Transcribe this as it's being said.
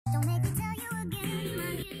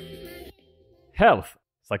Health,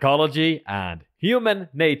 Psychology and Human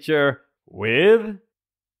Nature with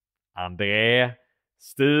André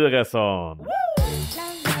Sturesson.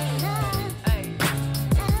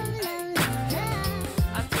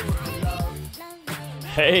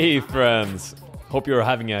 Hey friends, hope you're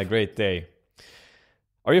having a great day.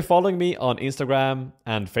 Are you following me on Instagram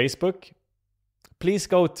and Facebook? Please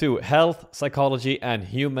go to Health, Psychology and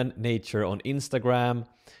Human Nature on Instagram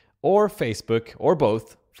or Facebook, or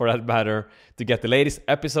both for that matter, to get the latest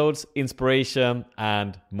episodes, inspiration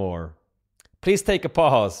and more. Please take a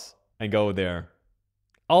pause and go there.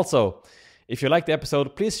 Also, if you like the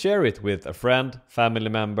episode, please share it with a friend, family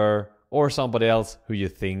member or somebody else who you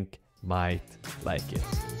think might like it.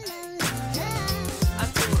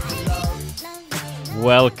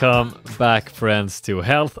 Welcome back, friends, to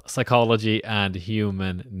Health, Psychology and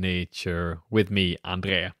Human Nature with me,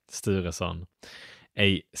 André Sturesson,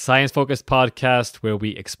 a science-focused podcast where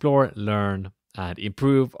we explore, learn, and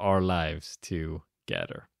improve our lives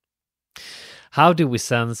together. How do we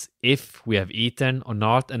sense if we have eaten or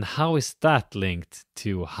not, and how is that linked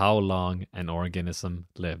to how long an organism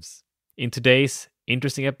lives? In today's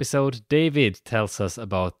interesting episode, David tells us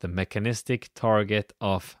about the mechanistic target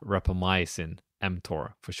of rapamycin,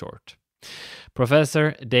 mTOR for short.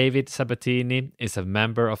 Professor David Sabatini is a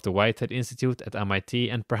member of the Whitehead Institute at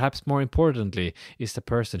MIT and perhaps more importantly is the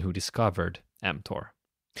person who discovered mTOR.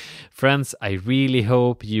 Friends, I really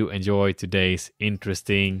hope you enjoy today's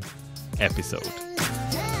interesting episode.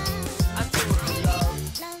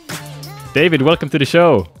 David, welcome to the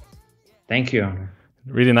show. Thank you.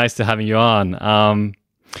 Really nice to having you on.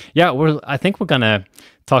 I think we're gonna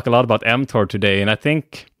talk a lot about mTOR today, and I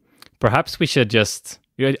think perhaps we should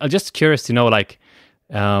I'm just curious to know,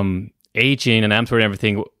 aging and mTOR and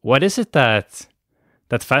everything. What is it that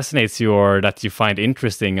fascinates you or that you find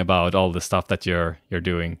interesting about all the stuff that you're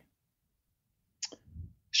doing?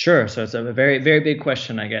 Sure. So it's a very, very big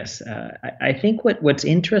question, I guess. I think what's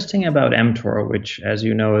interesting about mTOR, which, as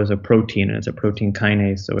you know, is a protein, and it's a protein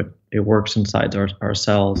kinase, so it works inside our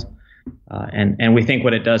cells. And we think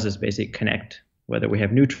what it does is basically connect whether we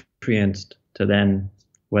have nutrients to then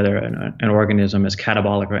whether an organism is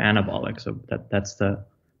catabolic or anabolic. So that's the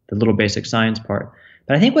little basic science part.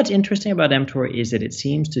 But I think what's interesting about mTOR is that it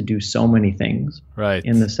seems to do so many things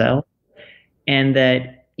in the cell, and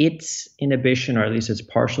that its inhibition, or at least its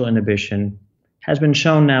partial inhibition, has been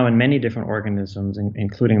shown now in many different organisms,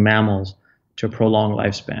 including mammals, to prolong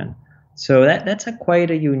lifespan. So that's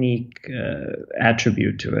quite a unique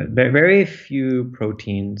attribute to it. Very few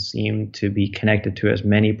proteins seem to be connected to as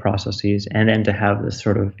many processes, and then to have this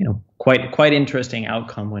sort of quite interesting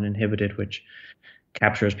outcome when inhibited, which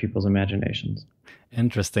captures people's imaginations.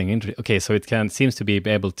 Interesting. Okay, so it seems to be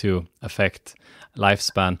able to affect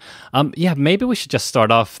lifespan. Maybe we should just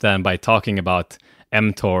start off then by talking about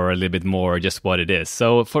mTOR a little bit more, just what it is.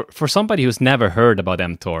 So for somebody who's never heard about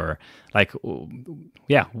mTOR,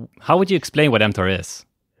 how would you explain what mTOR is?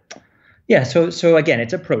 Yeah, so again,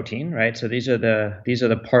 it's a protein, right? So these are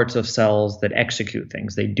the parts of cells that execute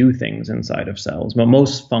things. They do things inside of cells. But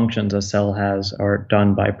most functions a cell has are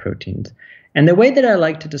done by proteins. And the way that I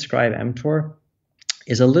like to describe mTOR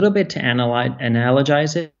is a little bit to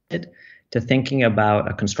analogize it to thinking about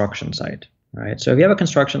a construction site, right? So if you have a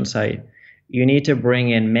construction site, you need to bring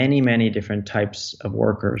in many, many different types of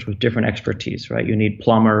workers with different expertise, right? You need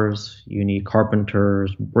plumbers, you need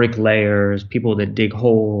carpenters, bricklayers, people that dig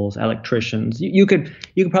holes, electricians. You could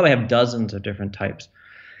probably have dozens of different types.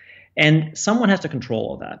 And someone has to control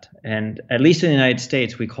all that. And at least in the United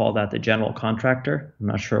States, we call that the general contractor. I'm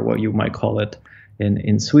not sure what you might call it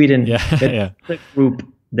in Sweden. The group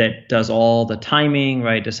that does all the timing,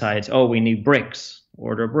 right? Decides, we need bricks.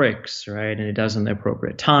 Order bricks, right? And it does in the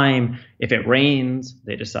appropriate time. If it rains,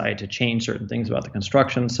 they decide to change certain things about the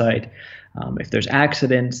construction site. If there's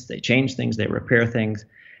accidents, they change things, they repair things.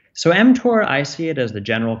 So mTOR, I see it as the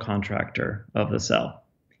general contractor of the cell.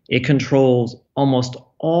 It controls almost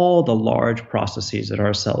all the large processes that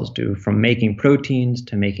our cells do, from making proteins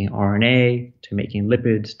to making RNA, to making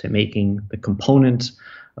lipids, to making the components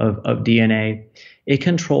of DNA. It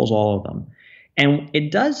controls all of them. And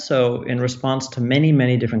it does so in response to many,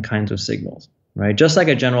 many different kinds of signals, right? Just like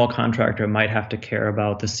a general contractor might have to care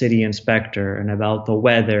about the city inspector and about the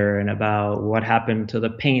weather and about what happened to the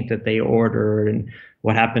paint that they ordered and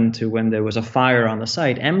what happened to when there was a fire on the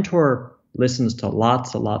site. mTOR listens to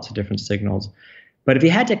lots and lots of different signals. But if you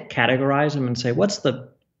had to categorize them and say, what's the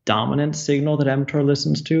dominant signal that mTOR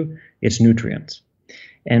listens to? It's nutrients.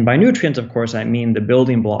 And by nutrients, of course, I mean the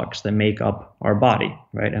building blocks that make up our body,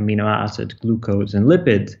 right? Amino acids, glucose, and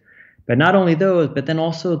lipids. But not only those, but then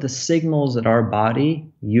also the signals that our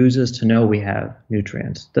body uses to know we have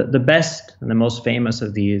nutrients. The best and the most famous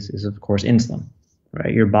of these is, of course, insulin,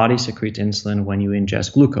 right? Your body secretes insulin when you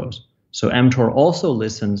ingest glucose. So mTOR also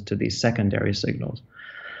listens to these secondary signals.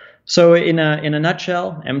 So in a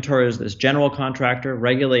nutshell, mTOR is this general contractor,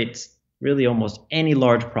 regulates really almost any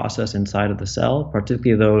large process inside of the cell,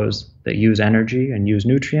 particularly those that use energy and use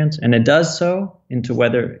nutrients. And it does so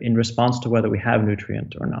in response to whether we have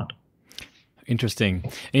nutrients or not. Interesting.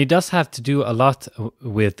 And it does have to do a lot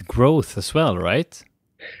with growth as well, right?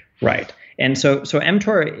 Right. And so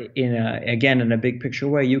mTOR, in a big picture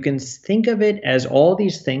way, you can think of it as all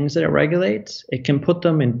these things that it regulates. It can put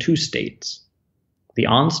them in two states, the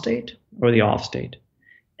on state or the off state.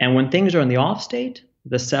 And when things are in the off state,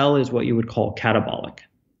 the cell is what you would call catabolic.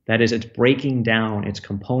 That is, it's breaking down its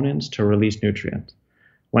components to release nutrients.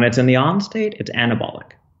 When it's in the on state, it's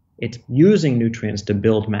anabolic. It's using nutrients to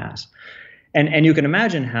build mass. And you can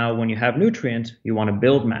imagine how when you have nutrients, you want to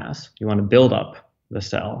build mass, you want to build up the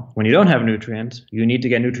cell. When you don't have nutrients, you need to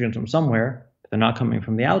get nutrients from somewhere. If they're not coming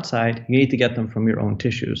from the outside, you need to get them from your own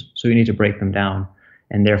tissues. So you need to break them down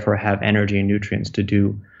and therefore have energy and nutrients to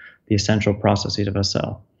do the essential processes of a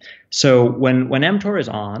cell. So when mTOR is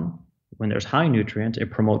on, when there's high nutrients,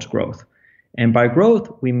 it promotes growth. And by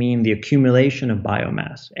growth, we mean the accumulation of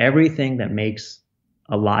biomass, everything that makes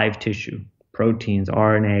a live tissue, proteins,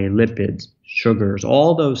 RNA, lipids, sugars,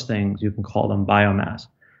 all those things, you can call them biomass.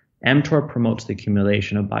 mTOR promotes the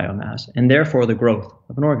accumulation of biomass and therefore the growth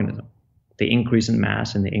of an organism, the increase in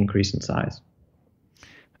mass and the increase in size.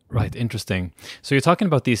 Right, interesting. So you're talking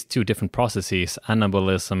about these two different processes,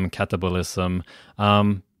 anabolism, catabolism.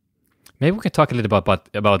 Maybe we could talk a little bit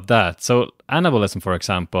about that. So anabolism, for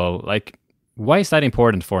example, like why is that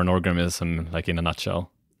important for an organism, like in a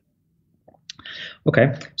nutshell?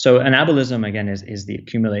 Okay, so anabolism, again, is the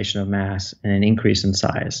accumulation of mass and an increase in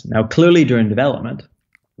size. Now, clearly during development,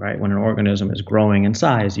 right, when an organism is growing in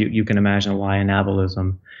size, you can imagine why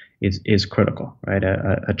anabolism is critical, right?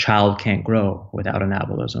 A child can't grow without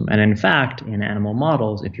anabolism. And in fact, in animal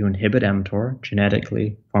models, if you inhibit mTOR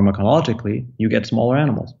genetically, pharmacologically, you get smaller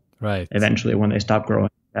animals. Right. Eventually, when they stop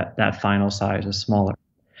growing, that final size is smaller.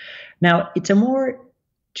 Now, it's a more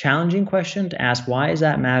challenging question to ask, why does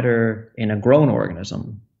that matter in a grown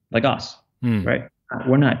organism like us, right?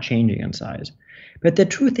 We're not changing in size. But the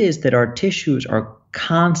truth is that our tissues are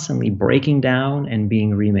constantly breaking down and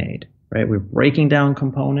being remade, right? We're breaking down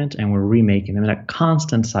components and we're remaking them in a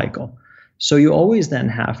constant cycle. So you always then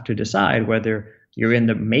have to decide whether you're in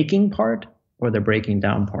the making part or the breaking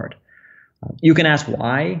down part. You can ask,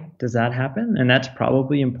 why does that happen? And that's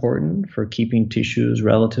probably important for keeping tissues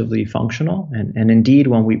relatively functional. And indeed,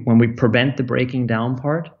 when we prevent the breaking down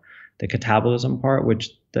part, the catabolism part, which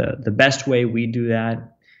the best way we do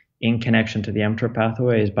that in connection to the mTOR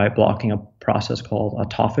pathway is by blocking a process called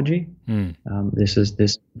autophagy.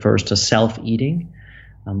 This refers to self-eating.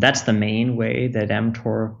 That's the main way that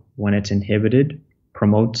mTOR, when it's inhibited,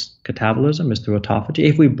 promotes catabolism, is through autophagy.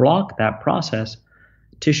 If we block that process,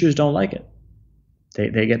 tissues don't like it.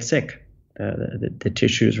 They get sick. The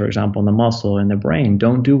tissues, for example, in the muscle and the brain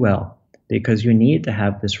don't do well because you need to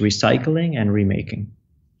have this recycling and remaking.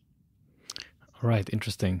 All right,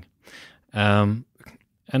 interesting. And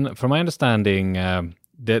from my understanding,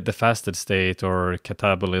 the fasted state or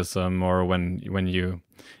catabolism, or when you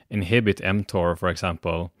inhibit mTOR, for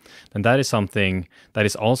example, then that is something that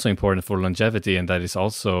is also important for longevity and that is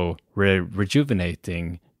also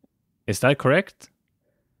rejuvenating. Is that correct?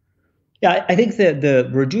 Yeah, I think the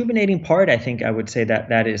rejuvenating part, I would say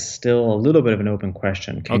that is still a little bit of an open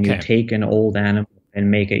question. Can you take an old animal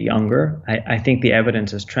and make it younger? I think the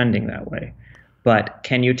evidence is trending that way. But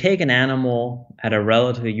can you take an animal at a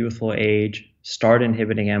relatively youthful age, start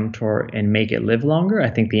inhibiting mTOR, and make it live longer?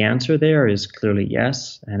 I think the answer there is clearly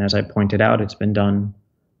yes. And as I pointed out, it's been done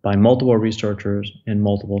by multiple researchers in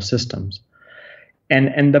multiple systems.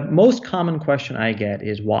 And the most common question I get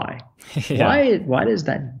is why? Yeah. Why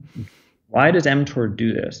does mTOR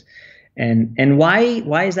do this? And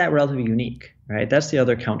why is that relatively unique, right? That's the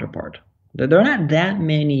other counterpart. There are not that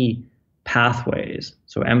many pathways.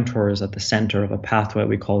 So mTOR is at the center of a pathway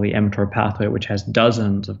we call the mTOR pathway, which has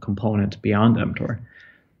dozens of components beyond mTOR.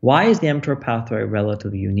 Why is the mTOR pathway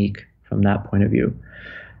relatively unique from that point of view?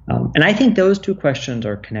 And I think those two questions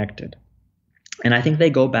are connected. And I think they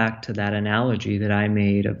go back to that analogy that I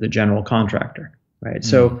made of the general contractor, right?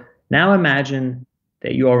 So now imagine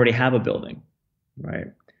that you already have a building, right?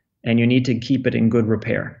 And you need to keep it in good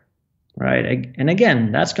repair. right? And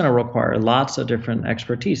again, that's going to require lots of different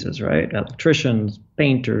expertises, right? Electricians,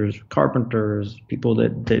 painters, carpenters, people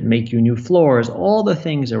that make you new floors, all the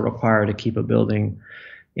things that are required to keep a building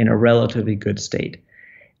in a relatively good state.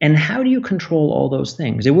 And how do you control all those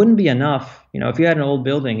things? It wouldn't be enough, if you had an old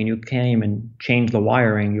building and you came and changed the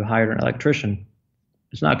wiring, you hired an electrician,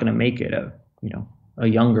 it's not going to make it a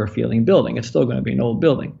younger feeling building. It's still going to be an old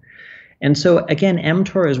building. And so again,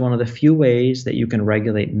 mTOR is one of the few ways that you can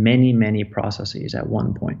regulate many, many processes at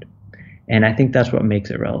one point. And I think that's what makes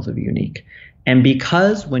it relatively unique. And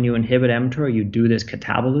because when you inhibit mTOR, you do this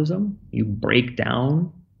catabolism, you break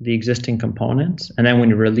down the existing components, and then when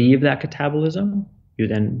you relieve that catabolism, you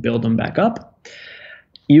then build them back up.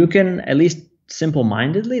 You can, at least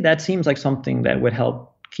simple-mindedly, that seems like something that would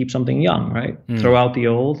help keep something young, right? Throw out the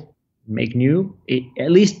old, make new.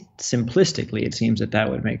 At least simplistically, it seems that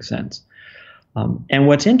would make sense. And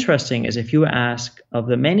what's interesting is if you ask, of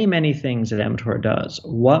the many, many things that mTOR does,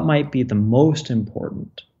 what might be the most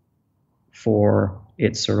important for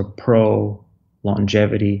its sort of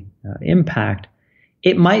pro-longevity impact,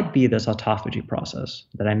 it might be this autophagy process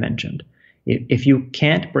that I mentioned. If you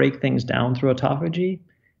can't break things down through autophagy,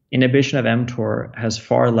 inhibition of mTOR has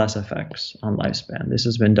far less effects on lifespan. This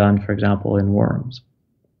has been done, for example, in worms.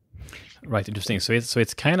 Right, interesting. So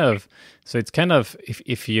it's kind of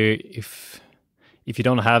if you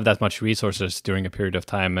don't have that much resources during a period of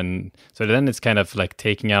time, and so then it's kind of like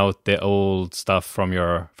taking out the old stuff from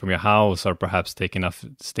your house, or perhaps taking off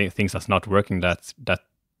things that's not working that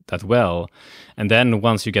well, and then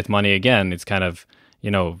once you get money again, it's kind of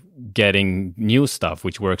getting new stuff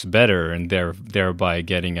which works better, and thereby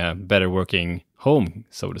getting a better working home,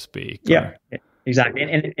 so to speak. Yeah, exactly.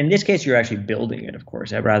 And in this case, you're actually building it, of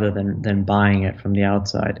course, rather than buying it from the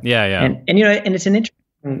outside. Yeah. And it's an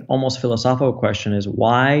interesting, almost philosophical question: is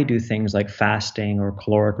why do things like fasting or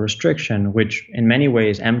caloric restriction, which in many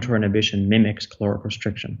ways mTOR inhibition mimics caloric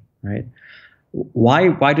restriction, right?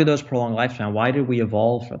 Why do those prolong lifespan? Why did we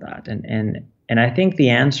evolve for that? And I think the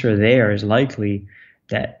answer there is likely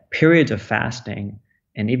that periods of fasting,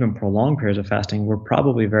 and even prolonged periods of fasting, were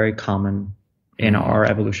probably very common in our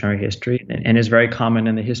evolutionary history, and is very common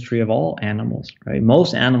in the history of all animals, right?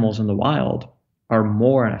 Most animals in the wild are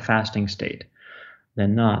more in a fasting state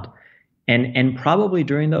than not. And probably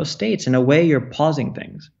during those states, in a way, you're pausing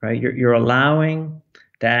things, right? You're allowing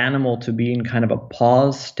that animal to be in kind of a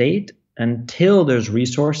pause state until there's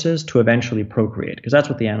resources to eventually procreate, because that's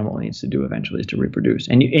what the animal needs to do eventually, is to reproduce.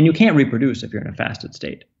 And you can't reproduce if you're in a fasted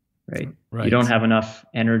state, right? You don't have enough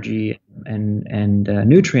energy and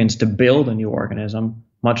nutrients to build a new organism,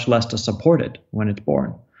 much less to support it when it's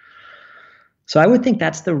born. So I would think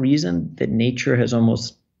that's the reason that nature has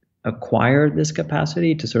almost acquired this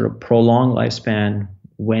capacity to sort of prolong lifespan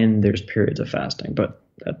when there's periods of fasting. But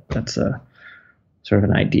that's a sort of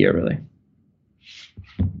an idea, really.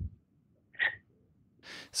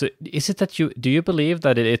 So is it that do you believe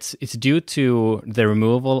that it's due to the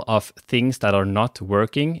removal of things that are not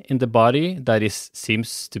working in the body that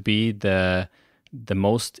seems to be the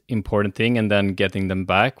most important thing, and then getting them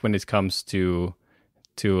back when it comes to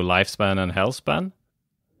lifespan and health span?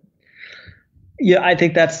 Yeah, I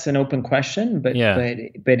think that's an open question, but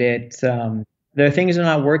it's there are things that are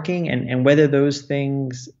not working, and whether those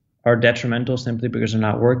things are detrimental simply because they're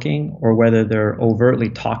not working, or whether they're overtly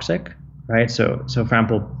toxic. Right. So for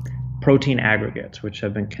example, protein aggregates, which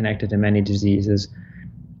have been connected to many diseases,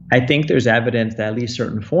 I think there's evidence that at least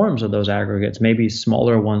certain forms of those aggregates, maybe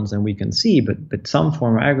smaller ones than we can see, but some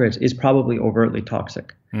form of aggregates is probably overtly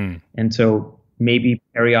toxic. And so maybe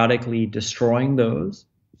periodically destroying those,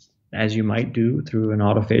 as you might do through an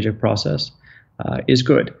autophagic process, is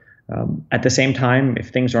good. At the same time,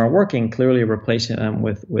 if things aren't working, clearly replacing them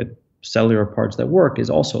with cellular parts that work is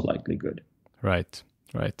also likely good. Right.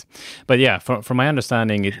 But yeah, from my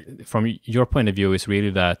understanding, from your point of view, is really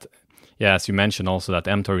that, as you mentioned also, that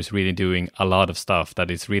mTOR is really doing a lot of stuff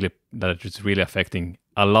that is really affecting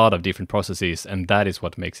a lot of different processes, and that is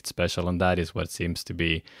what makes it special, and that is what seems to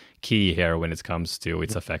be key here when it comes to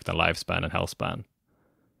its effect on lifespan and health span.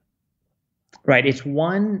 Right.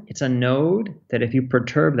 It's a node that if you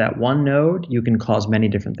perturb that one node, you can cause many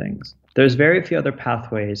different things. There's very few other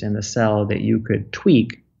pathways in the cell that you could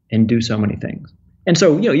tweak and do so many things. And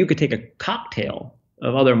so, you could take a cocktail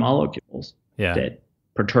of other molecules that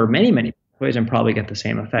perturb many, many pathways and probably get the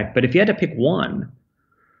same effect. But if you had to pick one,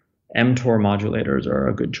 mTOR modulators are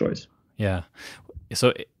a good choice. Yeah.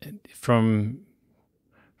 So from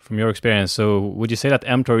your experience, so would you say that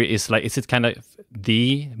mTOR is it kind of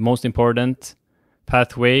the most important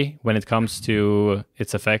pathway when it comes to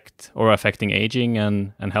its effect or affecting aging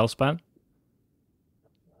and health span?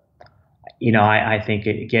 I think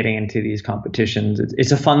getting into these competitions,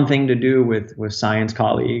 it's a fun thing to do with science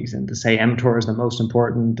colleagues, and to say mTOR is the most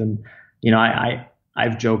important. And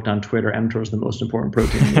I've joked on Twitter, mTOR is the most important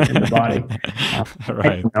protein in the body.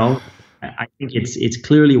 Right. I don't know. I think it's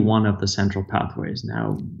clearly one of the central pathways.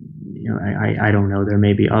 Now, I don't know. There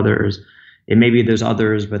may be others. It may be there's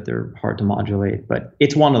others, but they're hard to modulate. But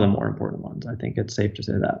it's one of the more important ones. I think it's safe to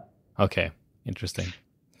say that. Okay, interesting.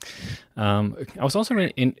 I was also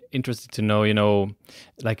really interested to know,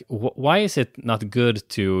 like why is it not good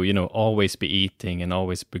to, always be eating and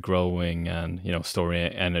always be growing and, storing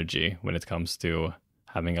energy when it comes to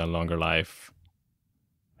having a longer life?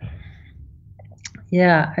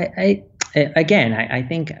 Yeah, I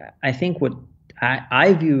think what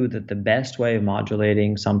I view that the best way of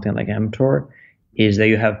modulating something like mTOR is that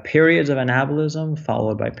you have periods of anabolism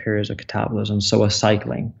followed by periods of catabolism, so a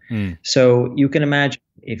cycling. So you can imagine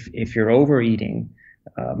if you're overeating,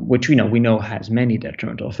 which we know has many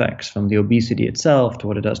detrimental effects, from the obesity itself to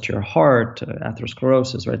what it does to your heart, to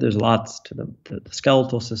atherosclerosis, right? There's lots to the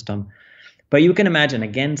skeletal system. But you can imagine,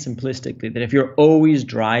 again, simplistically, that if you're always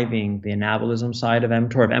driving the anabolism side of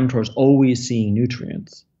mTOR, if mTOR is always seeing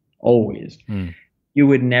nutrients, always, you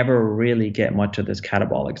would never really get much of this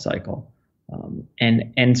catabolic cycle.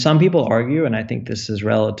 And some people argue, and I think this is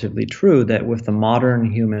relatively true, that with the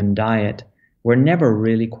modern human diet, we're never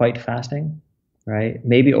really quite fasting, right?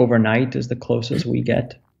 Maybe overnight is the closest we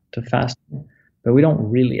get to fasting, but we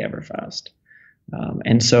don't really ever fast.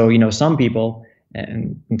 And so, some people,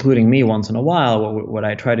 and including me once in a while, what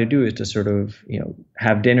I try to do is to sort of,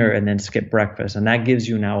 have dinner and then skip breakfast. And that gives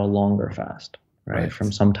you now a longer fast, right?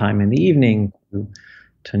 From sometime in the evening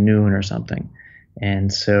to noon or something.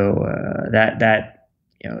 And so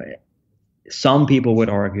some people would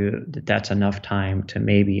argue that that's enough time to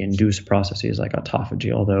maybe induce processes like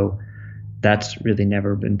autophagy, although that's really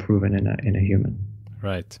never been proven in a human.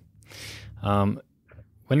 Right.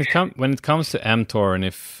 When it comes to mTOR, and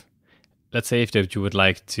let's say if you would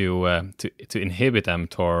like to inhibit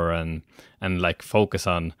mTOR and like focus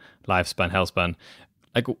on lifespan, healthspan,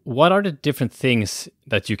 like what are the different things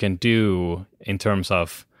that you can do in terms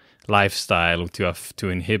of lifestyle to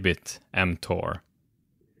inhibit mTOR?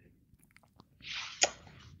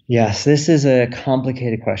 Yes, this is a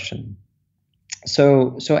complicated question.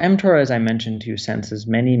 So mTOR, as I mentioned to you, senses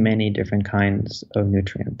many, many different kinds of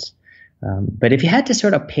nutrients. But if you had to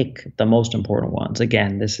sort of pick the most important ones,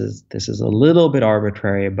 again, this is a little bit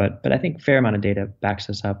arbitrary, but I think a fair amount of data backs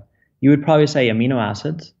this up. You would probably say amino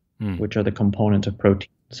acids, which are the components of protein.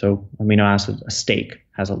 So amino acids, a steak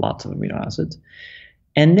has lots of amino acids.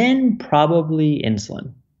 And then probably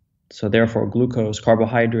insulin. So therefore glucose,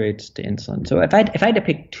 carbohydrates to insulin. So if I had to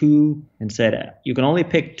pick two and said you can only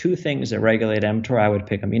pick two things that regulate mTOR, I would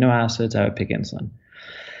pick amino acids, I would pick insulin.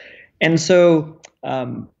 And so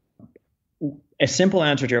a simple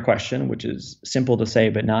answer to your question, which is simple to say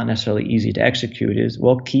but not necessarily easy to execute, is,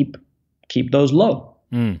 well, keep those low.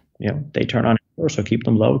 They turn on mTOR, so keep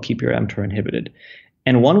them low, keep your mTOR inhibited.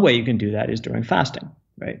 And one way you can do that is during fasting,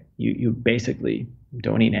 right? You basically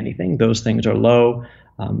don't eat anything. Those things are low.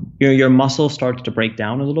 Your muscle starts to break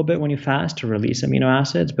down a little bit when you fast to release amino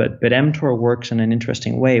acids, but mTOR works in an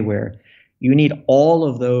interesting way where you need all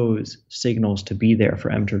of those signals to be there for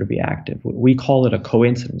mTOR to be active. We call it a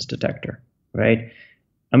coincidence detector, right?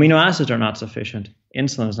 Amino acids are not sufficient.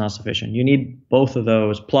 Insulin is not sufficient. You need both of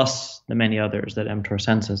those plus the many others that mTOR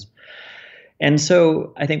senses. And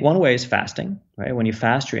so I think one way is fasting, right? When you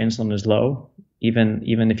fast, your insulin is low. Even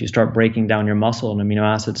if you start breaking down your muscle and amino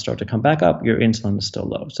acids start to come back up, your insulin is still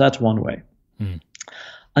low. So that's one way.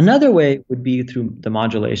 Another way would be through the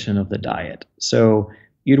modulation of the diet. So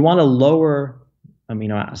you'd want to lower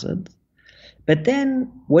amino acids, but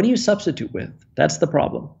then what do you substitute with? That's the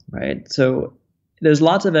problem, right? So there's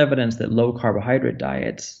lots of evidence that low carbohydrate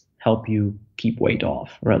diets help you keep weight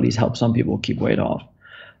off, or at least help some people keep weight off.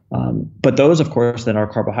 But those, of course, then are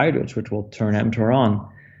carbohydrates, which will turn mTOR on.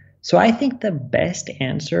 So I think the best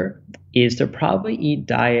answer is to probably eat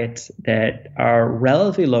diets that are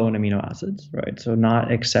relatively low in amino acids, right? So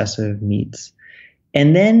not excessive meats.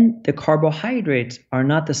 And then the carbohydrates are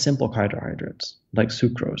not the simple carbohydrates like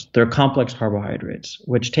sucrose. They're complex carbohydrates,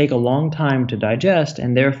 which take a long time to digest,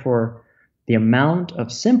 and therefore the amount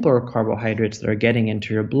of simpler carbohydrates that are getting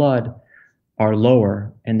into your blood are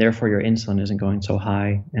lower, and therefore your insulin isn't going so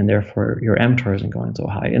high, and therefore your mTOR isn't going so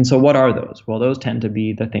high. And so what are those? Well, those tend to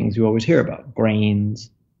be the things you always hear about: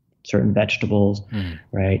 grains, certain vegetables,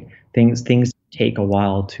 right? Things take a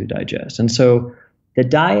while to digest. And so the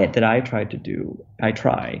diet that I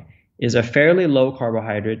try is a fairly low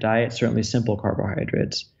carbohydrate diet, certainly simple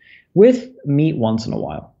carbohydrates, with meat once in a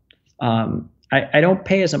while. I don't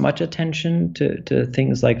pay as much attention to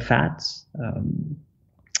things like fats.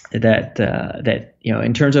 That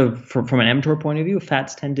in terms of from an mTOR point of view,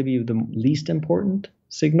 fats tend to be the least important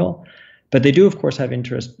signal, but they do of course have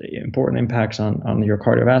important impacts on your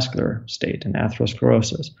cardiovascular state and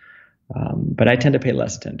atherosclerosis. But I tend to pay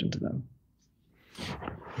less attention to them.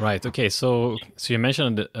 Right. Okay. So you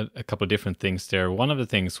mentioned a couple of different things there. One of the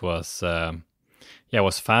things was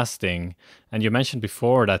was fasting, and you mentioned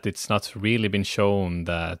before that it's not really been shown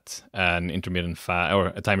that an intermittent fast or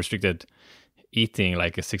a time restricted eating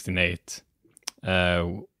like a 16/8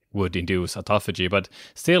 would induce autophagy. But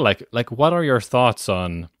still, like what are your thoughts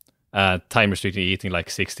on time restricted eating like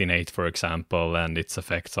 16/8, for example, and its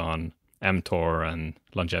effects on mTOR and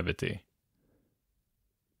longevity?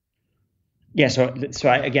 Yeah, so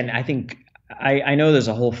I think I know there's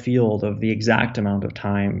a whole field of the exact amount of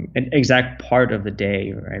time, an exact part of the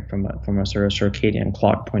day, right, from a sort of circadian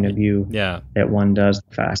clock point of view, that one does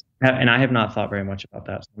fast. And I have not thought very much about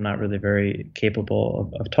that, so I'm not really very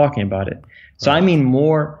capable of talking about it. So I mean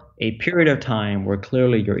more a period of time where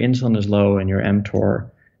clearly your insulin is low and your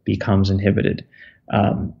mTOR becomes inhibited.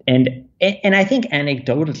 And I think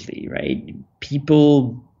anecdotally, right,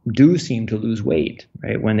 people do seem to lose weight,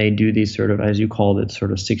 right, when they do these sort of, as you called it,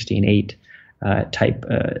 sort of 16/8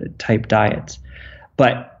 type diets.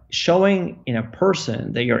 But showing in a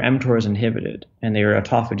person that your mTOR is inhibited and that your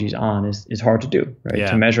autophagy is on is hard to do, right?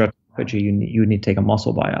 Yeah. To measure autophagy, you need to take a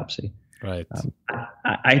muscle biopsy. Right.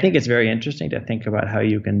 I think it's very interesting to think about how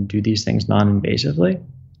you can do these things non-invasively.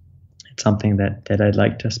 It's something that I'd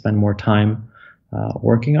like to spend more time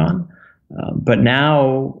working on. But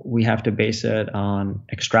now we have to base it on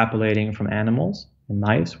extrapolating from animals and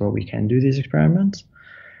mice where we can do these experiments.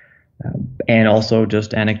 And also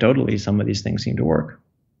just anecdotally, some of these things seem to work.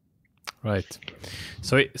 Right.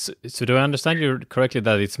 So do I understand you correctly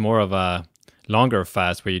that it's more of a longer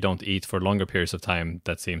fast where you don't eat for longer periods of time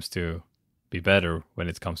that seems to be better when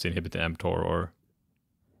it comes to inhibiting mTOR? Or?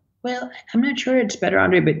 Well, I'm not sure it's better,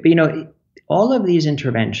 Andre, but all of these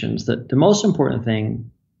interventions, the most important thing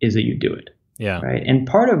is that you do it. Yeah. Right. And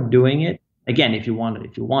part of doing it, again, if you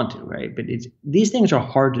want to, right? But these things are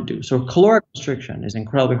hard to do. So caloric restriction is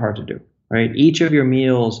incredibly hard to do, right? Each of your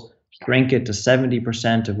meals, shrink it to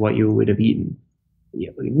 70% of what you would have eaten.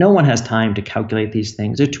 No one has time to calculate these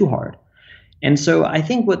things. They're too hard. And so I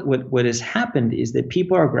think what has happened is that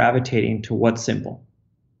people are gravitating to what's simple.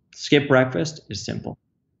 Skip breakfast is simple.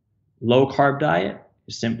 Low carb diet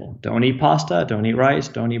is simple. Don't eat pasta, don't eat rice,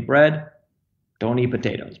 don't eat bread, don't eat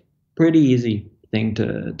potatoes. Pretty easy thing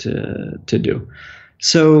to do.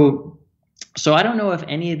 So I don't know if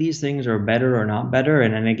any of these things are better or not better.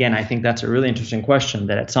 And again, I think that's a really interesting question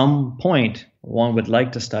that at some point one would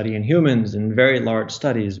like to study in humans in very large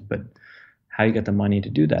studies, but how you get the money to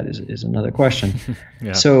do that is another question.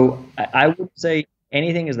 Yeah. So I would say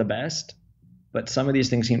anything is the best, but some of these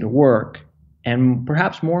things seem to work. And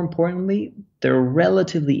perhaps more importantly, they're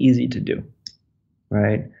relatively easy to do,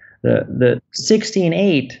 right? The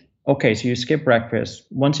 16/8, okay, so you skip breakfast.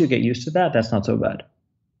 Once you get used to that, that's not so bad.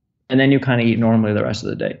 And then you kind of eat normally the rest of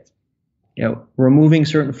the day. Removing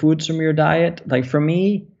certain foods from your diet, like for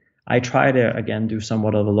me, I try to, again, do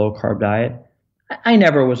somewhat of a low carb diet. I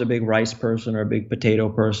never was a big rice person or a big potato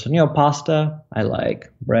person. Pasta, I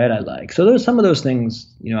like. Bread, I like. So there's some of those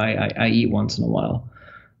things, I eat once in a while.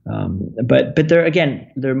 But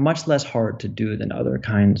they're much less hard to do than other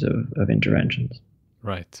kinds of interventions.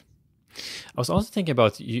 Right. I was also thinking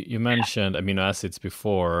about, you mentioned amino acids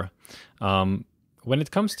before. When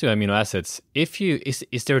it comes to amino acids,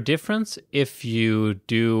 is there a difference if you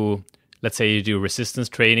do, let's say you do resistance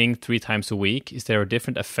training 3 times a week? Is there a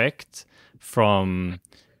different effect from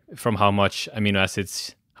how much amino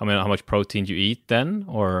acids, how much protein you eat then,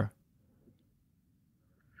 or?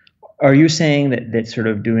 Are you saying that sort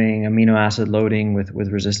of doing amino acid loading with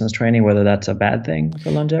resistance training, whether that's a bad thing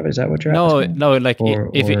for longevity? Is that what you're asking? No. Like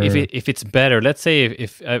if it's better, let's say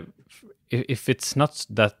if it's not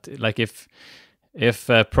that, like if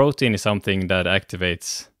protein is something that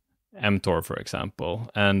activates mTOR, for example,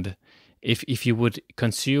 and if you would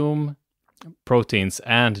consume proteins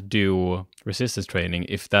and do resistance training,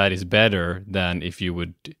 if that is better than if you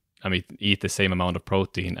would, eat the same amount of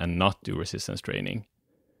protein and not do resistance training.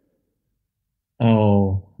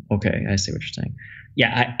 Oh, okay. I see what you're saying.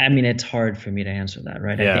 Yeah, it's hard for me to answer that,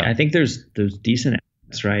 right? Yeah. I think there's decent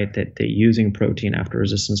evidence, right, that using protein after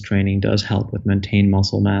resistance training does help with maintained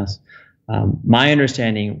muscle mass. My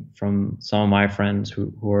understanding from some of my friends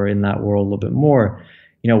who are in that world a little bit more,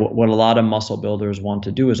 what a lot of muscle builders want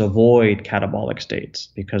to do is avoid catabolic states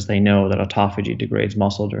because they know that autophagy degrades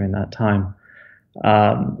muscle during that time.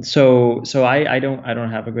 So I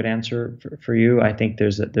don't have a good answer for you. I think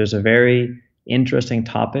there's a very interesting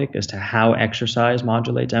topic as to how exercise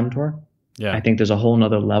modulates mTOR. Yeah. I think there's a whole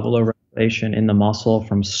nother level of regulation in the muscle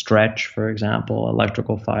from stretch, for example,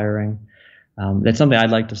 electrical firing. That's something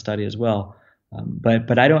I'd like to study as well.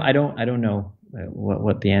 But I don't know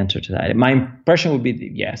what the answer to that. My impression would be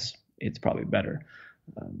that yes, it's probably better.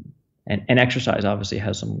 And exercise obviously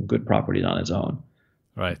has some good properties on its own.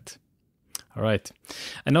 Right. All right.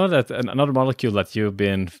 I know that another molecule that you've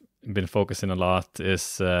been focusing a lot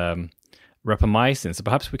is rapamycin. So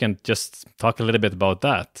perhaps we can just talk a little bit about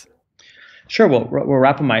that. Sure. Well,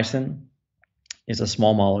 rapamycin is a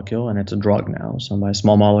small molecule, and it's a drug now. So by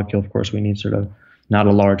small molecule, of course, we need sort of not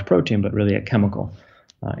a large protein, but really a chemical.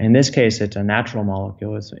 In this case, it's a natural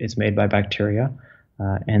molecule. It's made by bacteria,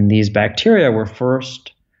 and these bacteria were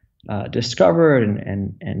first discovered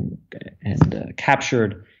and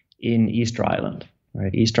captured in Easter Island.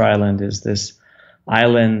 Right, Easter Island is this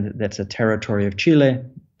island that's a territory of Chile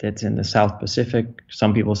that's in the South Pacific.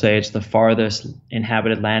 Some people say it's the farthest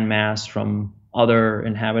inhabited landmass from other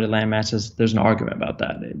inhabited landmasses. There's an argument about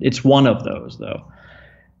that. It's one of those, though.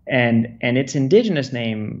 And its indigenous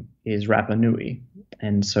name is Rapa Nui.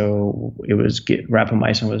 And so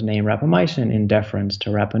rapamycin was named rapamycin in deference to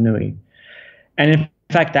Rapa Nui. And in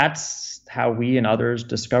fact, that's how we and others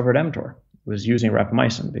discovered mTOR, was using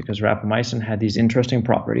rapamycin, because rapamycin had these interesting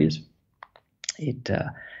properties. It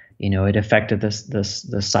affected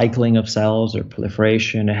the cycling of cells or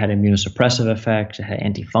proliferation. It had immunosuppressive effects. It had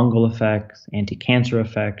antifungal effects, anti-cancer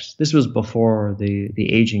effects. This was before the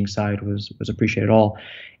aging side was appreciated at all.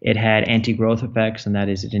 It had anti-growth effects, and that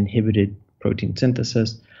is, it inhibited protein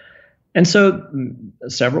synthesis. And so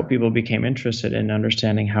several people became interested in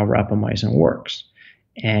understanding how rapamycin works.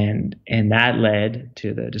 And that led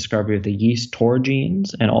to the discovery of the yeast TOR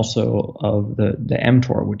genes, and also of the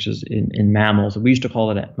mTOR, which is in mammals. We used to call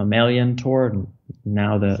it a mammalian TOR, and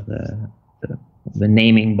now the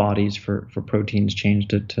naming bodies for proteins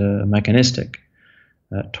changed it to mechanistic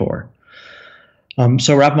TOR.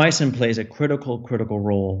 So rapamycin plays a critical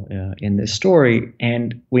role in this story,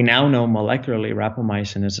 and we now know molecularly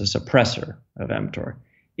rapamycin is a suppressor of mTOR.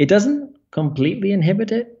 It doesn't completely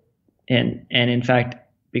inhibit it, and in fact,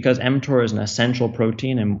 because mTOR is an essential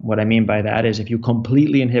protein, and what I mean by that is if you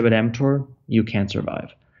completely inhibit mTOR, you can't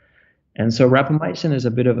survive. And so rapamycin is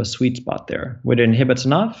a bit of a sweet spot there, where it inhibits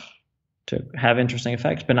enough to have interesting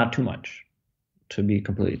effects, but not too much to be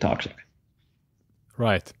completely toxic.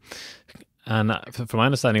 Right. And from my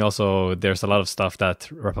understanding also, there's a lot of stuff that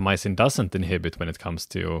rapamycin doesn't inhibit when it comes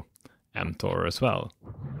to mTOR as well.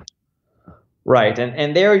 Right,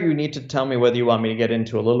 and there you need to tell me whether you want me to get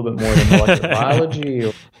into a little bit more of the molecular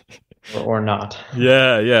biology or not.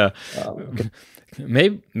 Yeah.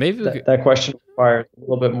 Maybe that question requires a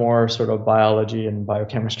little bit more sort of biology and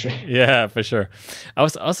biochemistry. Yeah, for sure. I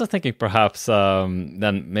was also thinking perhaps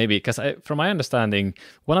then maybe, because from my understanding,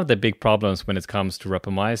 one of the big problems when it comes to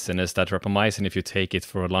rapamycin is that rapamycin, if you take it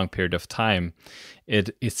for a long period of time,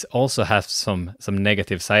 it also has some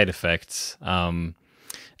negative side effects.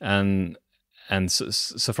 And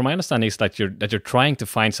so from my understanding, it's that you're trying to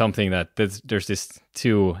find something that there's this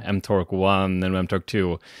two, mTOR1 and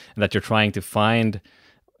mTOR2, and that you're trying to find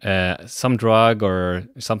some drug or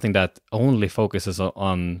something that only focuses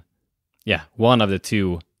on one of the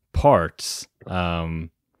two parts.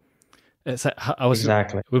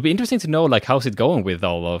 Exactly. It would be interesting to know, like, how's it going with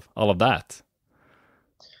all of that.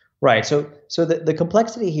 Right. So the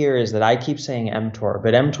complexity here is that I keep saying mTOR,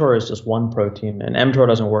 but mTOR is just one protein, and mTOR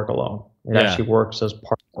doesn't work alone. It actually works as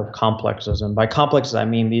part of complexes, and by complexes I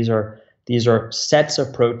mean these are sets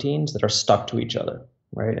of proteins that are stuck to each other,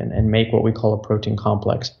 right, and make what we call a protein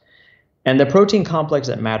complex. And the protein complex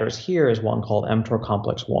that matters here is one called mTOR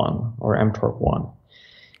complex 1, or mTOR1.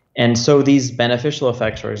 And so these beneficial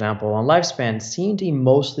effects, for example, on lifespan seem to be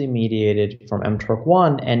mostly mediated from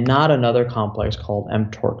mTOR1 and not another complex called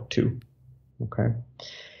mTOR2. Okay.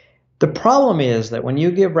 The problem is that when you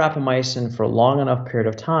give rapamycin for a long enough period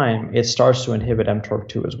of time, it starts to inhibit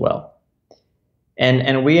mTOR2 as well.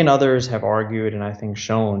 And we and others have argued, and I think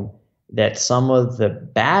shown, that some of the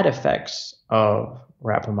bad effects of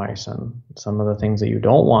rapamycin, some of the things that you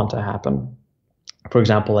don't want to happen, for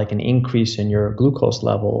example, like an increase in your glucose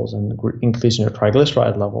levels and increase in your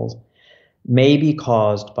triglyceride levels, may be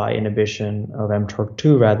caused by inhibition of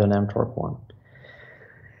mTOR2 rather than mTOR1.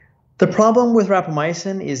 The problem with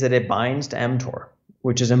rapamycin is that it binds to mTOR,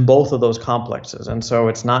 which is in both of those complexes. And so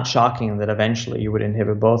it's not shocking that eventually you would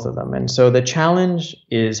inhibit both of them. And so the challenge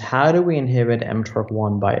is, how do we inhibit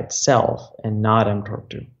mTOR1 by itself and not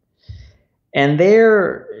mTOR2? And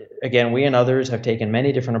there, again, we and others have taken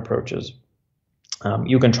many different approaches.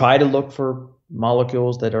 You can try to look for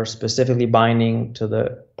molecules that are specifically binding to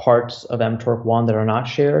the parts of mTORC1 that are not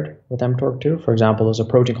shared with mTORC2. For example, there's a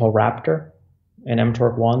protein called Raptor in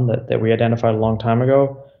mTORC1 that we identified a long time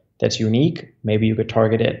ago that's unique. Maybe you could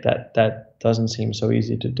target it. That doesn't seem so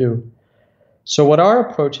easy to do. So what our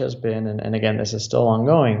approach has been, and again, this is still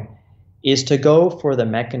ongoing, is to go for the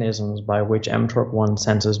mechanisms by which mTORC1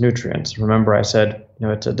 senses nutrients. Remember I said,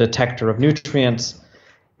 it's a detector of nutrients,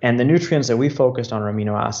 and the nutrients that we focused on are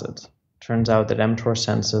amino acids. Turns out that mTOR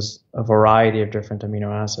senses a variety of different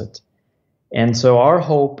amino acids. And so our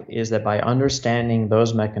hope is that by understanding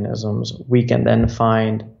those mechanisms, we can then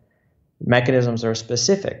find mechanisms that are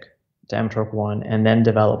specific to mTORC1 and then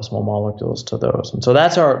develop small molecules to those. And so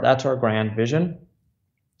that's our grand vision.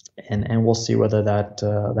 And we'll see whether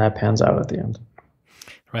that pans out at the end.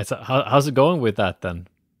 Right. So how's it going with that then?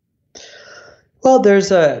 Well,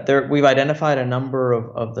 we've identified a number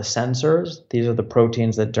of the sensors. These are the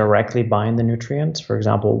proteins that directly bind the nutrients. For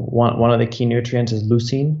example, one of the key nutrients is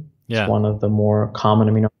leucine. Yeah. It's one of the more common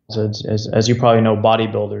amino acids. As you probably know,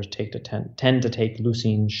 bodybuilders tend to take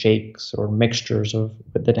leucine shakes or mixtures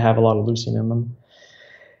that have a lot of leucine in them.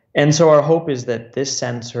 And so our hope is that this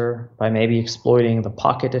sensor, by maybe exploiting the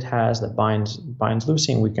pocket it has that binds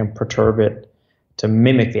leucine, we can perturb it to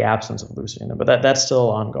mimic the absence of leucine. But that's still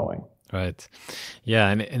ongoing. Right. Yeah.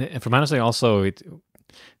 And from my understanding also,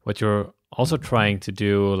 what you're also trying to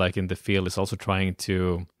do, like in the field, is also trying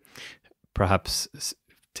to perhaps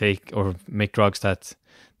take or make drugs that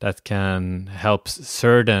can help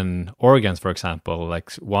certain organs, for example,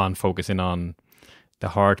 like one focusing on the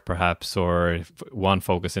heart perhaps, or one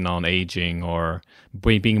focusing on aging, or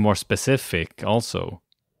being more specific also.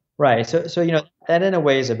 Right. So that in a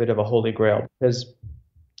way is a bit of a holy grail, because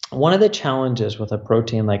one of the challenges with a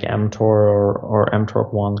protein like mTOR or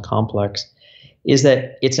mTORC1 complex is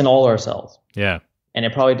that it's in all our cells. Yeah. And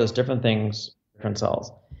it probably does different things in different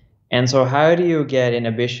cells. And so how do you get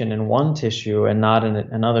inhibition in one tissue and not in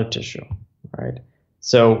another tissue, right?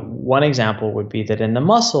 So one example would be that in the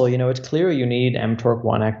muscle, it's clear you need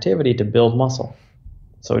mTORC1 activity to build muscle.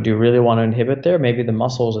 So do you really want to inhibit there? Maybe the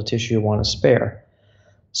muscle is a tissue you want to spare.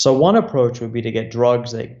 So one approach would be to get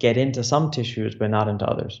drugs that get into some tissues but not into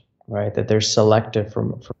others, right? That they're selective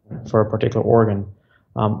for a particular organ.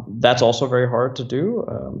 That's also very hard to do,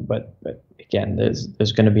 but again,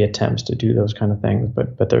 there's going to be attempts to do those kind of things,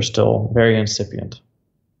 but they're still very incipient.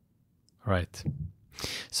 Right.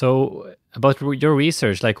 So about your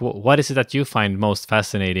research, like what is it that you find most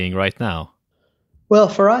fascinating right now? Well,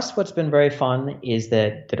 for us, what's been very fun is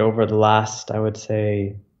that over the last, I would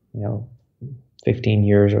say, 15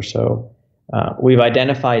 years or so, we've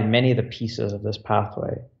identified many of the pieces of this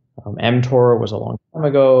pathway. mTOR was a long time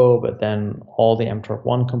ago, but then all the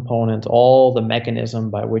mTORC1 components, all the mechanism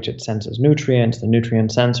by which it senses nutrients, the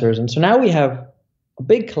nutrient sensors. And so now we have a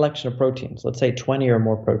big collection of proteins, let's say 20 or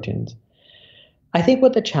more proteins. I think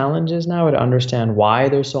what the challenge is now to understand why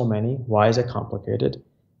there's so many, why is it complicated?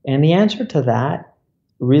 And the answer to that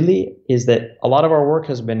really is that a lot of our work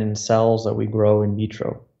has been in cells that we grow in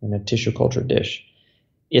vitro, in a tissue culture dish,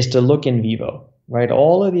 is to look in vivo, right?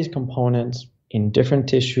 All of these components in different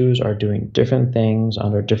tissues are doing different things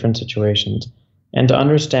under different situations, and to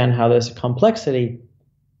understand how this complexity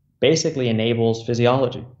basically enables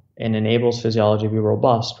physiology and enables physiology to be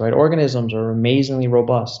robust, right? Organisms are amazingly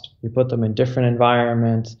robust. You put them in different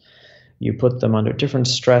environments, you put them under different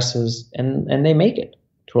stresses, and they make it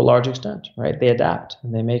to a large extent, right? They adapt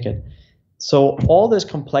and they make it. So all this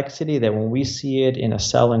complexity that when we see it in a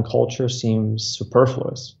cell in culture seems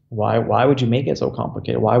superfluous. Why would you make it so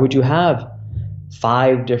complicated? Why would you have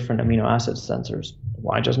 5 different amino acid sensors?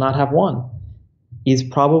 Why just not have one? Is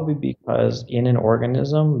probably because in an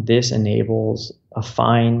organism, this enables a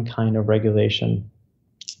fine kind of regulation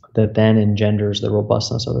that then engenders the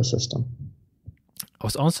robustness of the system.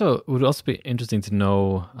 It would also be interesting to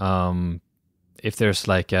know if there's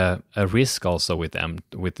like a risk also with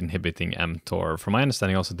inhibiting mTOR. From my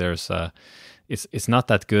understanding, also it's not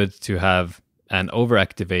that good to have an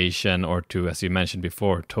overactivation or to, as you mentioned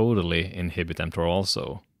before, totally inhibit mTOR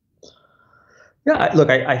also. Yeah, look,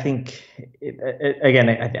 I think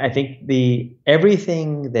I think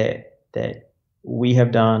everything that we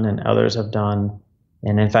have done and others have done,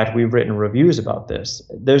 and in fact we've written reviews about this.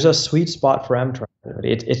 There's a sweet spot for mTOR.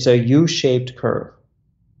 It's a U-shaped curve.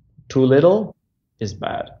 Too little is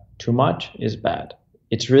bad. Too much is bad.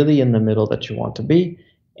 It's really in the middle that you want to be,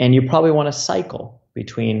 and you probably want to cycle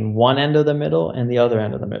between one end of the middle and the other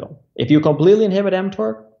end of the middle. If you completely inhibit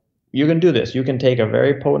mTOR, you can do this. You can take a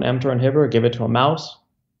very potent mTOR inhibitor, give it to a mouse,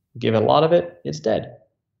 Give it a lot of it, it's dead.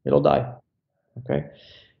 It'll die. Okay.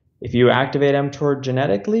 If you activate mTOR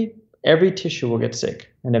genetically, every tissue will get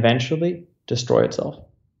sick and eventually destroy itself.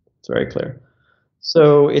 It's very clear.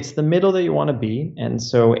 So it's the middle that you want to be. And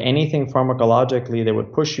so anything pharmacologically that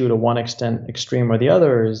would push you to one extreme or the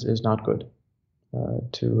other is not good.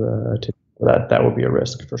 That would be a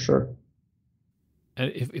risk for sure.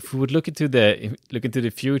 And if we would look into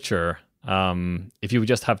the future, if you would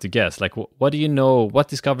just have to guess, like what do you know? What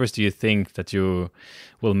discoveries do you think that you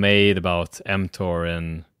will made about mTOR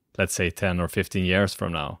in, let's say, 10 or 15 years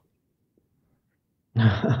from now?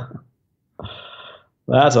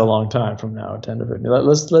 That's a long time from now, 10 to 15.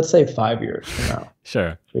 Let's say 5 years from now.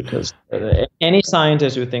 Sure. Because any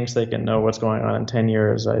scientist who thinks they can know what's going on in 10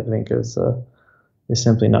 years, I think is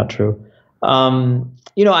simply not true.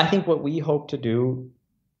 I think what we hope to do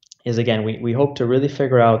is, again, we hope to really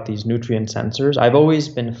figure out these nutrient sensors. I've always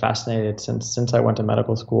been fascinated since I went to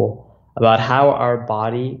medical school about how our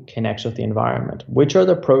body connects with the environment. Which are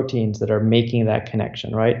the proteins that are making that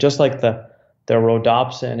connection, right? Just like the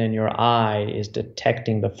rhodopsin in your eye is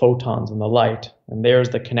detecting the photons in the light, and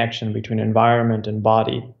there's the connection between environment and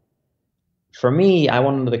body. For me, I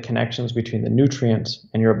want to know the connections between the nutrients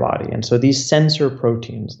and your body. And so these sensor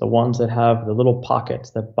proteins, the ones that have the little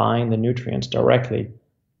pockets that bind the nutrients directly,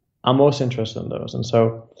 I'm most interested in those. And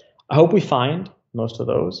so I hope we find most of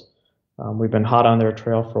those. We've been hot on their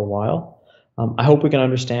trail for a while. I hope we can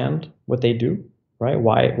understand what they do, right?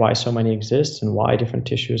 Why so many exist and why different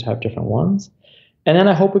tissues have different ones. And then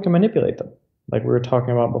I hope we can manipulate them. Like we were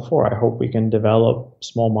talking about before, I hope we can develop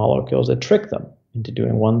small molecules that trick them into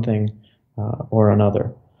doing one thing or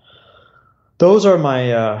another. Those are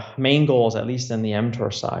my main goals, at least in the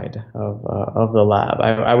mTOR side of the lab.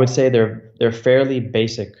 I would say they're fairly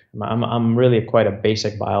basic. I'm really quite a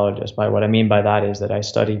basic biologist. What I mean by that is that I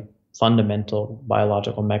study fundamental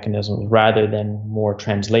biological mechanisms rather than more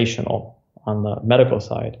translational on the medical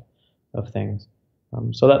side of things.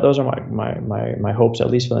 So those are my hopes, at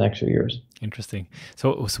least for the next few years. Interesting.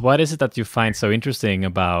 So what is it that you find so interesting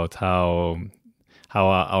about how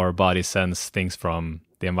our body sense things from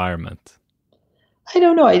the environment? I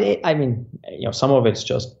don't know. I mean, some of it's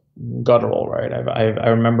just guttural, right? I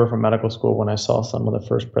remember from medical school when I saw some of the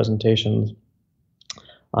first presentations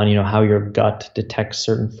on how your gut detects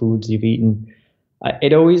certain foods you've eaten.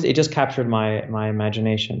 It just captured my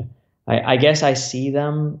imagination. I guess I see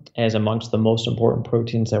them as amongst the most important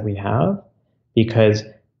proteins that we have, because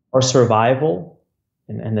our survival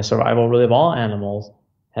and the survival really of all animals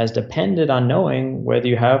has depended on knowing whether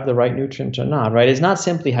you have the right nutrients or not, right? It's not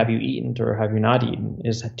simply have you eaten or have you not eaten,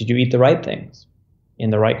 is did you eat the right things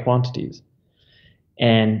in the right quantities?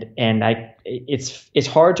 And it's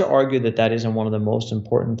hard to argue that isn't one of the most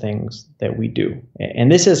important things that we do. And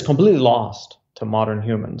this is completely lost to modern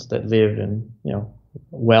humans that live in,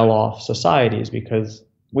 well-off societies, because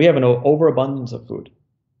we have an overabundance of food,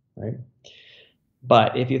 right?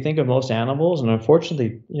 But if you think of most animals, and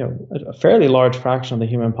unfortunately, a fairly large fraction of the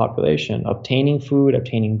human population, obtaining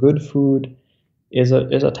good food is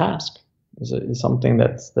a task, is something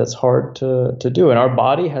that's hard to do. And our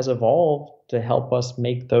body has evolved to help us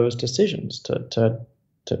make those decisions, to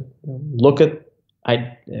look at,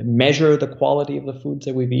 measure the quality of the foods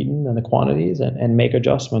that we've eaten and the quantities, and make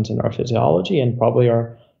adjustments in our physiology and probably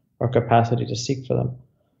our capacity to seek for them.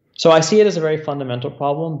 So I see it as a very fundamental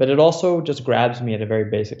problem, but it also just grabs me at a very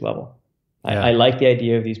basic level. Yeah. I like the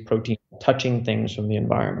idea of these proteins touching things from the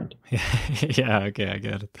environment. Yeah, okay, I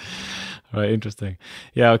get it. All right, interesting.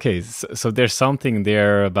 Yeah, okay. So there's something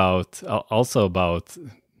there about,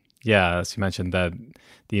 yeah, as you mentioned, that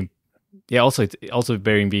also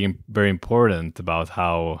being very important about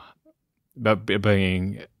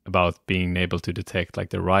being able to detect like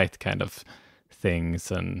the right kind of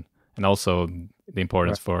things, and also the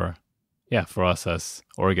importance for us as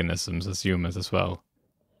organisms, as humans as well.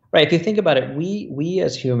 Right. If you think about it, we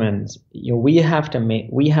as humans, we have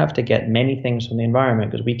to get many things from the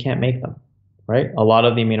environment because we can't make them. Right. A lot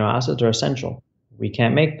of the amino acids are essential. We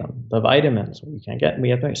can't make them. The vitamins we can't get. We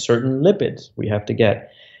have certain lipids we have to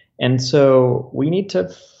get. And so we need to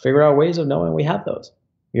figure out ways of knowing we have those.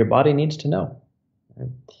 Your body needs to know. Right?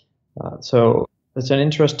 So it's an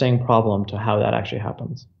interesting problem to how that actually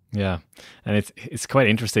happens. Yeah, and it's quite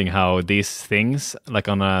interesting how these things, like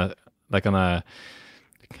on a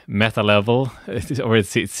meta level,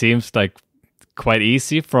 it seems like quite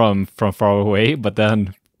easy from far away, but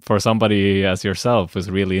then for somebody as yourself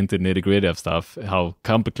who's really into nitty-gritty of stuff, how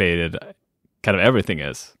complicated kind of everything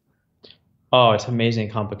is. Oh, it's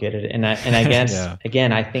amazingly complicated, and I guess yeah.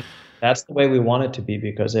 Again, I think that's the way we want it to be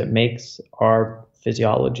because it makes our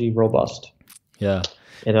physiology robust. Yeah.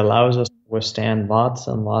 It allows us to withstand lots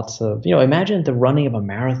and lots of, imagine the running of a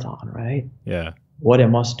marathon, right? Yeah. What it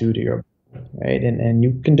must do to your body, right? And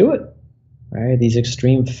you can do it, right? These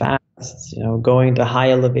extreme fasts, going to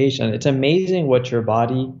high elevation. It's amazing what your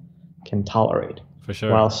body can tolerate For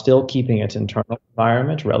sure. while still keeping its internal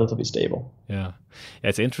environment relatively stable. Yeah.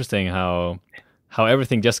 It's interesting how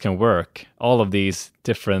everything just can work. All of these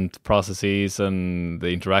different processes and the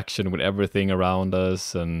interaction with everything around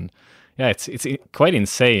us, and yeah, it's quite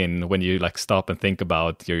insane when you like stop and think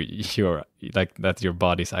about your like that your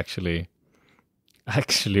body's actually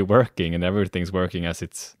working and everything's working as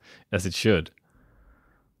it should.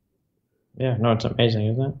 Yeah, no, it's amazing,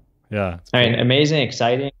 isn't it? Yeah. I mean, amazing,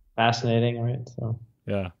 exciting, fascinating, right? So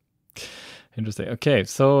yeah. Interesting. Okay,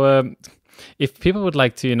 so if people would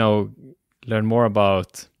like to, learn more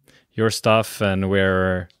about your stuff and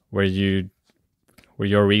where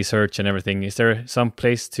your research and everything, is there some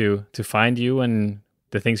place to find you and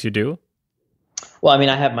the things you do? Well, I mean,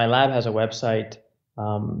 my lab has a website.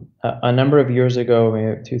 A number of years ago,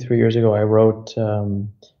 maybe 2-3 years ago, I wrote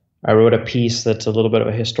a piece that's a little bit of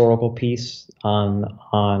a historical piece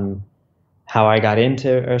on how I got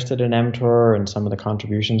interested in mTOR and some of the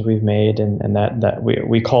contributions we've made, and that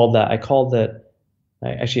we called that. I called that.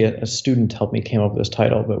 Actually, a student helped me came up with this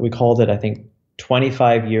title, but we called it, I think,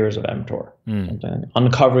 25 years of mTOR,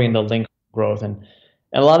 uncovering the link growth, and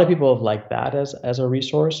a lot of people have liked that as a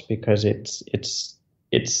resource because it's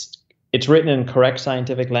written in correct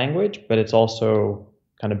scientific language, but it's also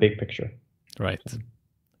kind of big picture. Right.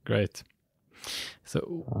 Great. So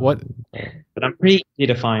what? But I'm pretty easy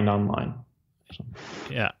to find online.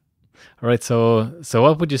 Yeah. All right. So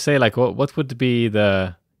what would you say? Like, what would be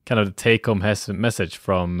the kind of the take-home message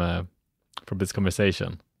from this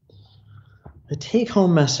conversation? The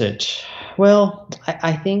take-home message. Well,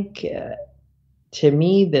 I think to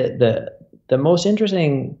me the most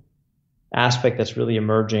interesting aspect that's really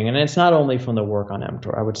emerging, and it's not only from the work on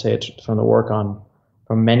mTOR, I would say it's from the work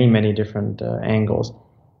from many different angles,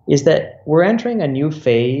 is that we're entering a new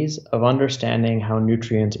phase of understanding how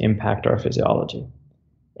nutrients impact our physiology.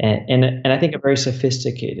 And I think a very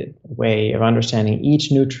sophisticated way of understanding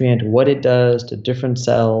each nutrient, what it does to different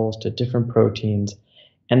cells, to different proteins.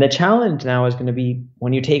 And the challenge now is going to be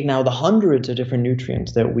when you take now the hundreds of different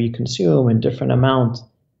nutrients that we consume in different amounts,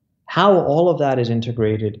 how all of that is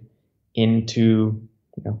integrated into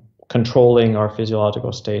controlling our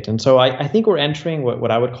physiological state. And so I think we're entering what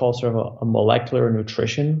I would call sort of a molecular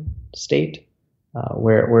nutrition state,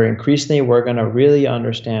 where increasingly we're going to really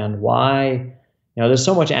understand why. There's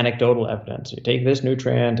so much anecdotal evidence. You take this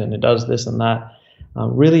nutrient and it does this and that.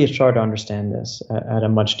 Really start to understand this at a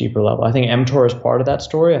much deeper level. I think mTOR is part of that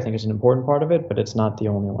story. I think it's an important part of it, but it's not the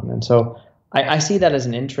only one. And so I see that as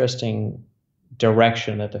an interesting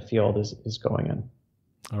direction that the field is going in.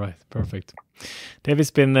 All right, perfect. Dave,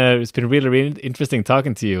 it's been really interesting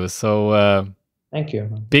talking to you. So thank you.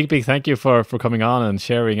 Big thank you for coming on and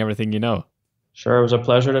sharing everything you know. Sure, it was a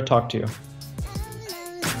pleasure to talk to you.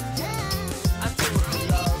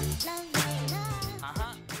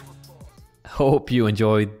 Hope you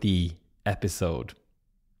enjoyed the episode.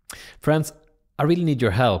 Friends, I really need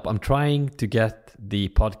your help. I'm trying to get the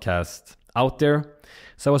podcast out there.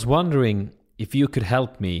 So I was wondering if you could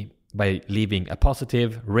help me by leaving a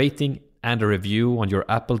positive rating and a review on your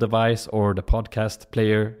Apple device or the podcast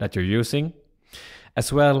player that you're using,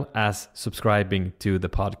 as well as subscribing to the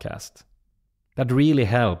podcast. That really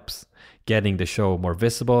helps getting the show more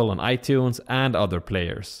visible on iTunes and other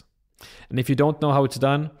players. And if you don't know how it's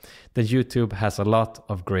done, then YouTube has a lot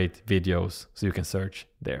of great videos, so you can search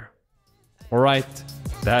there. All right,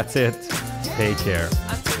 that's it. Take care.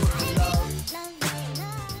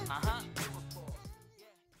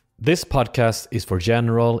 This podcast is for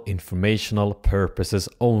general informational purposes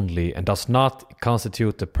only and does not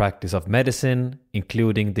constitute the practice of medicine,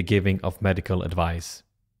 including the giving of medical advice.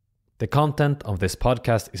 The content of this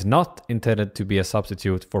podcast is not intended to be a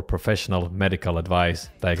substitute for professional medical advice,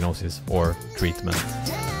 diagnosis, or treatment.